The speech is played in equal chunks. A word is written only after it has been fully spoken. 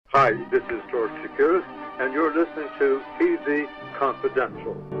Hi, this is George Securus, and you're listening to TV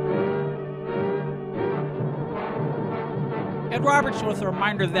Confidential. Ed Roberts with a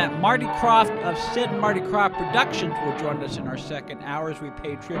reminder that Marty Krofft of Sid and Marty Krofft Productions will join us in our second hour as we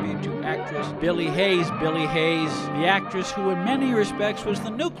pay tribute to actress Billie Hayes. Billie Hayes, the actress who in many respects was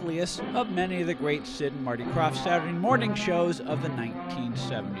the nucleus of many of the great Sid and Marty Krofft Saturday morning shows of the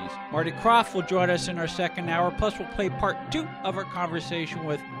 1970s. Marty Krofft will join us in our second hour, plus we'll play part 2 of our conversation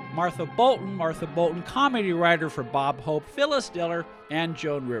with Martha Bolton, comedy writer for Bob Hope, Phyllis Diller, and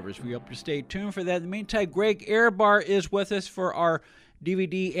Joan Rivers. We hope to stay tuned for that. In the meantime, Greg Ehrbar is with us for our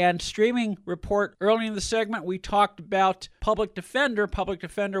DVD and streaming report. Early in the segment, we talked about Public Defender. Public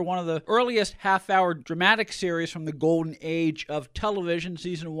Defender, one of the earliest half-hour dramatic series from the golden age of television,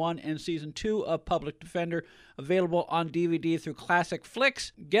 Season 1 and Season 2 of Public Defender, available on DVD through Classic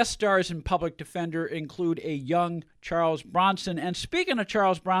Flicks. Guest stars in Public Defender include a young Charles Bronson. And speaking of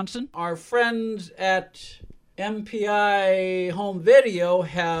Charles Bronson, our friends at MPI Home Video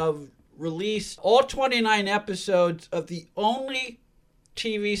have released all 29 episodes of the only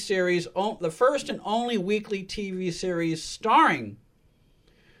TV series, the first and only weekly TV series starring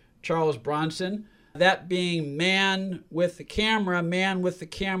Charles Bronson, that being Man with the Camera. Man with the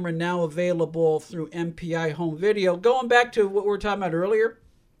Camera, now available through MPI Home Video. Going back to what we were talking about earlier,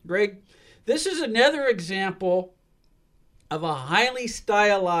 Greg, this is another example of a highly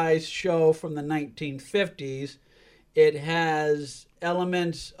stylized show from the 1950s. It has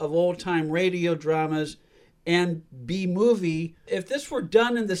elements of old-time radio dramas and B-movie. If this were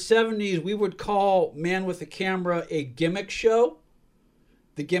done in the 70s, we would call Man with the Camera a gimmick show,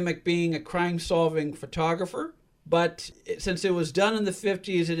 the gimmick being a crime-solving photographer. But since it was done in the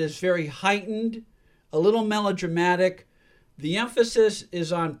 50s, it is very heightened, a little melodramatic. The emphasis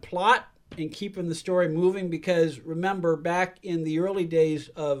is on plot and keeping the story moving, because remember, back in the early days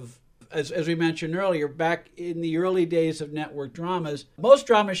of, as we mentioned earlier, back in the early days of network dramas, most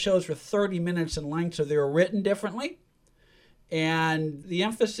drama shows were 30 minutes in length, so they were written differently. And the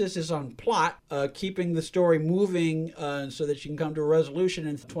emphasis is on plot, keeping the story moving so that you can come to a resolution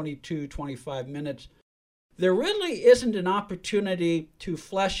in 22, 25 minutes. There really isn't an opportunity to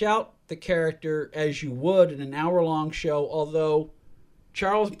flesh out the character as you would in an hour-long show, although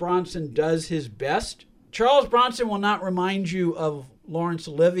Charles Bronson does his best. Charles Bronson will not remind you of Laurence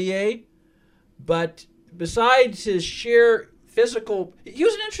Olivier, but besides his sheer physical, he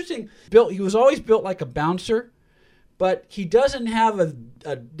was an interesting built. He was always built like a bouncer, but he doesn't have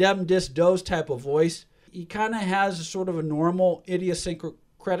a dem dis dos type of voice. He kind of has a sort of a normal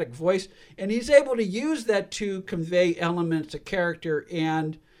idiosyncratic voice, and he's able to use that to convey elements of character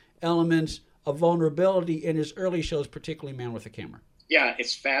and elements of vulnerability in his early shows, particularly Man with a Camera. Yeah,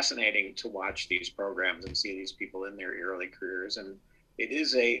 it's fascinating to watch these programs and see these people in their early careers, and it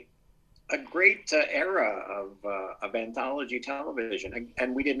is a great era of anthology television.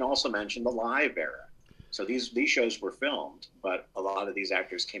 And we didn't also mention the live era. So these shows were filmed, but a lot of these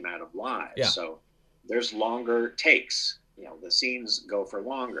actors came out of live. Yeah. So there's longer takes. You know, the scenes go for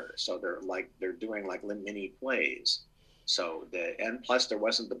longer. So they're doing like mini plays. So and plus there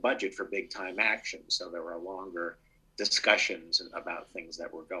wasn't the budget for big time action, so there were longer discussions about things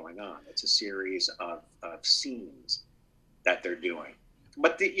that were going on. It's a series of scenes that they're doing.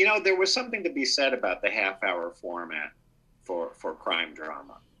 But there was something to be said about the half-hour format for crime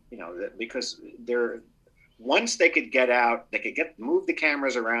drama. Because once they could get out, they could move the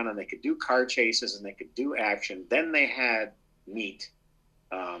cameras around, and they could do car chases, and they could do action. Then they had meat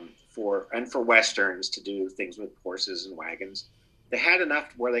for westerns to do things with horses and wagons. They had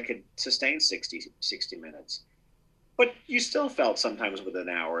enough where they could sustain 60 minutes. But you still felt sometimes with an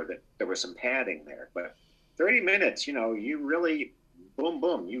hour that there was some padding there. But 30 minutes, you really, boom,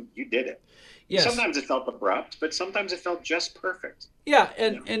 boom, you did it. Yes. Sometimes it felt abrupt, but sometimes it felt just perfect. Yeah,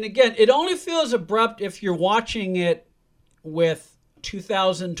 and again, it only feels abrupt if you're watching it with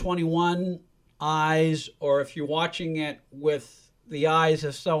 2021 eyes, or if you're watching it with the eyes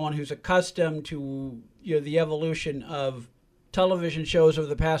of someone who's accustomed to the evolution of television shows over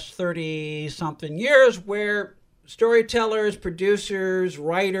the past 30-something years, where storytellers, producers,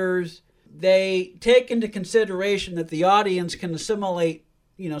 writers, they take into consideration that the audience can assimilate,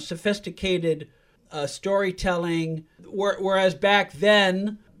 sophisticated storytelling. Whereas back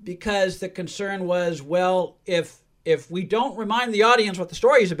then, because the concern was, well, if we don't remind the audience what the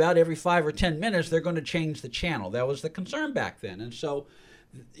story is about every 5 or 10 minutes, they're going to change the channel. That was the concern back then. And so,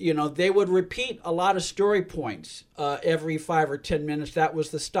 they would repeat a lot of story points every 5 or 10 minutes. That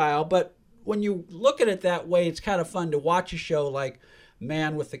was the style. But when you look at it that way, it's kind of fun to watch a show like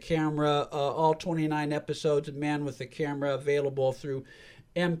Man with the Camera, all 29 episodes of Man with the Camera available through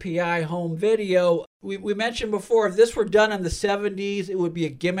MPI Home Video. We mentioned before, if this were done in the 70s, it would be a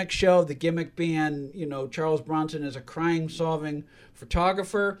gimmick show. The gimmick being, Charles Bronson is a crime-solving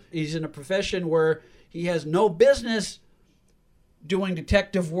photographer. He's in a profession where he has no business doing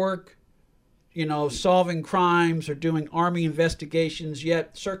detective work, solving crimes or doing Army investigations,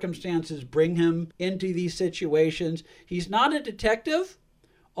 yet circumstances bring him into these situations. He's not a detective,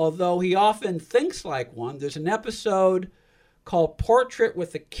 although he often thinks like one. There's an episode called Portrait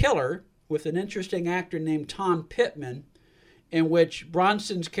with a Killer with an interesting actor named Tom Pittman, in which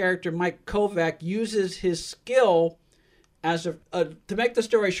Bronson's character, Mike Kovac, uses his skill as to make the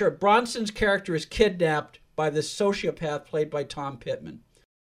story short, Bronson's character is kidnapped by this sociopath played by Tom Pittman.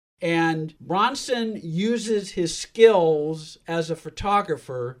 And Bronson uses his skills as a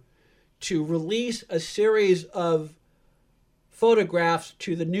photographer to release a series of photographs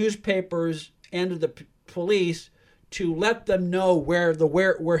to the newspapers and to the police to let them know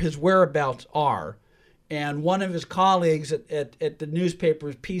where his whereabouts are. And one of his colleagues at the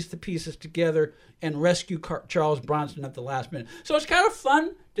newspapers pieced the pieces together and rescue Charles Bronson at the last minute. So it's kind of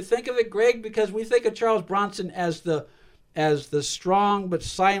fun to think of it, Greg, because we think of Charles Bronson as the strong but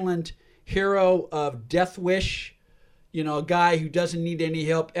silent hero of Death Wish, a guy who doesn't need any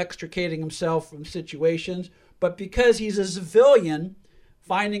help extricating himself from situations. But because he's a civilian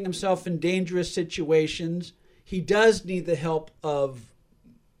finding himself in dangerous situations, he does need the help of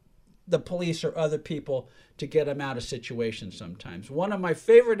the police or other people to get him out of situations sometimes. One of my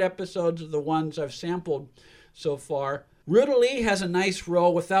favorite episodes of the ones I've sampled so far, Ruta Lee has a nice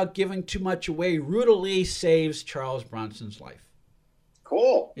role. Without giving too much away, Ruta Lee saves Charles Bronson's life.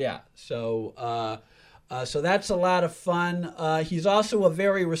 Cool. Yeah, so that's a lot of fun. He's also a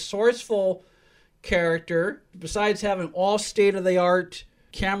very resourceful character. Besides having all state-of-the-art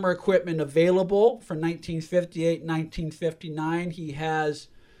camera equipment available for 1958, 1959, he has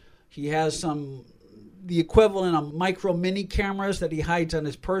the equivalent of micro mini cameras that he hides on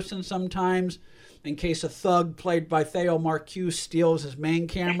his person sometimes, in case a thug played by Theo Marcuse steals his main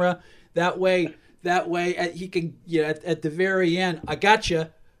camera. That way he can, at the very end, I got you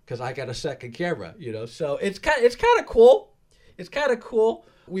because I got a second camera. So it's kind of cool. It's kind of cool.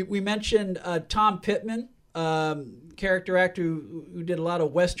 We mentioned Tom Pittman, character actor who did a lot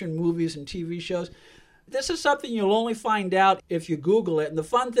of Western movies and TV shows. This is something you'll only find out if you Google it. And the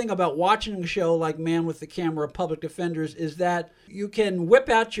fun thing about watching a show like Man with the Camera, Public Defenders, is that you can whip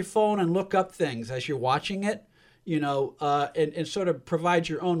out your phone and look up things as you're watching it, and sort of provide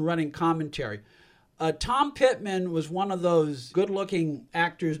your own running commentary. Tom Pittman was one of those good-looking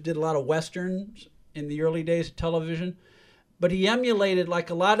actors, did a lot of Westerns in the early days of television. But he emulated, like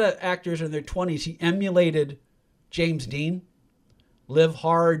a lot of actors in their 20s, he emulated James Dean. Live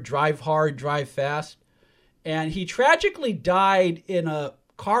hard, drive fast. And he tragically died in a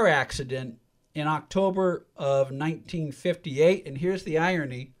car accident in October of 1958. And here's the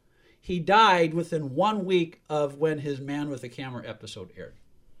irony. He died within 1 week of when his Man with the Camera episode aired.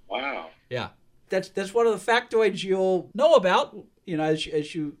 Wow. Yeah. That's one of the factoids you'll know about,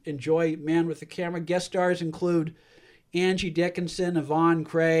 as you enjoy Man with the Camera. Guest stars include Angie Dickinson, Yvonne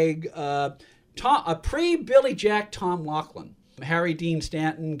Craig, a pre-Billy Jack Tom Laughlin, Harry Dean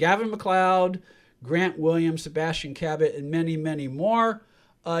Stanton, Gavin MacLeod, Grant Williams, Sebastian Cabot, and many, many more.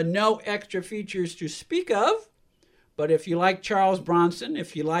 No extra features to speak of, but if you like Charles Bronson,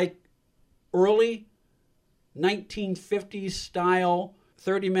 if you like early 1950s style,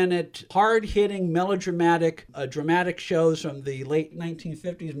 30-minute, hard-hitting, melodramatic, dramatic shows from the late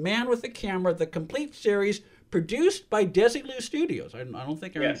 1950s, Man with the Camera, the complete series, produced by Desilu Studios. I don't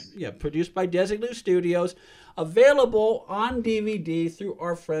think produced by Desilu Studios, available on DVD through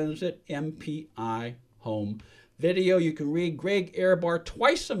our friends at MPI Home Video. You can read Greg Ehrbar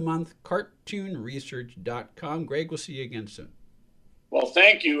twice a month, cartoonresearch.com. Greg, we'll see you again soon. Well,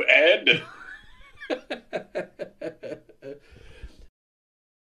 thank you, Ed.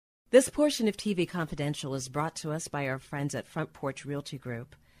 This portion of TV Confidential is brought to us by our friends at Front Porch Realty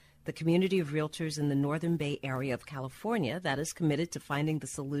Group, the community of realtors in the Northern Bay Area of California that is committed to finding the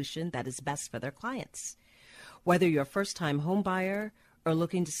solution that is best for their clients. Whether you're a first-time home buyer or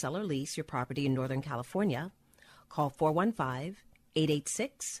looking to sell or lease your property in Northern California, call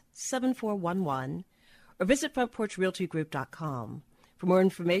 415-886-7411 or visit frontporchrealtygroup.com for more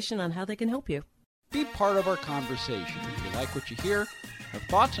information on how they can help you. Be part of our conversation. If you like what you hear, have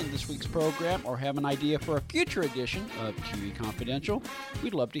thoughts on this week's program, or have an idea for a future edition of TV Confidential,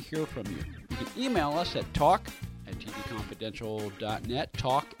 we'd love to hear from you. You can email us at talk@tvconfidential.net,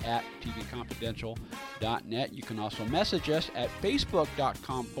 talk@tvconfidential.net. You can also message us at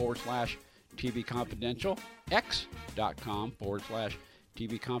facebook.com/tvconfidential, x.com/tvconfidential.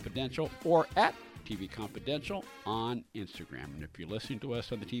 TV Confidential or at TV Confidential on Instagram. And if you're listening to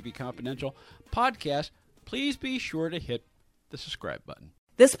us on the TV Confidential podcast, please be sure to hit the subscribe button.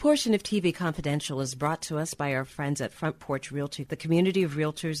 This portion of TV Confidential is brought to us by our friends at Front Porch Realty, the community of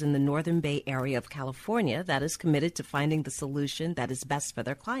realtors in the Northern Bay area of California that is committed to finding the solution that is best for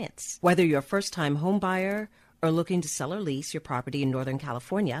their clients. Whether you're a first-time home buyer or looking to sell or lease your property in Northern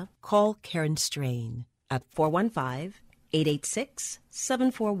California, call Karen Strain at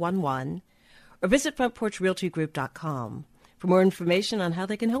 415-886-7411 or visit frontporchrealtygroup.com for more information on how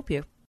they can help you.